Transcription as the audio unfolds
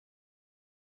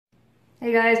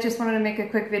Hey guys, just wanted to make a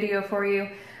quick video for you.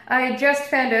 I just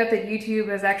found out that YouTube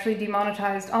has actually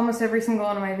demonetized almost every single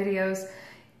one of my videos.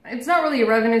 It's not really a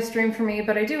revenue stream for me,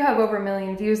 but I do have over 1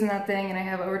 million views in that thing and I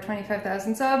have over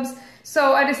 25,000 subs.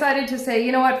 So I decided to say,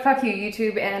 you know what, fuck you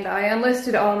YouTube, and I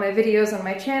unlisted all my videos on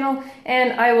my channel,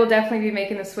 and I will definitely be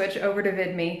making the switch over to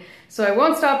VidMe. So I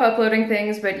won't stop uploading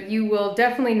things, but you will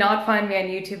definitely not find me on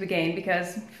YouTube again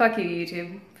because fuck you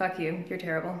YouTube, fuck you, you're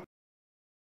terrible.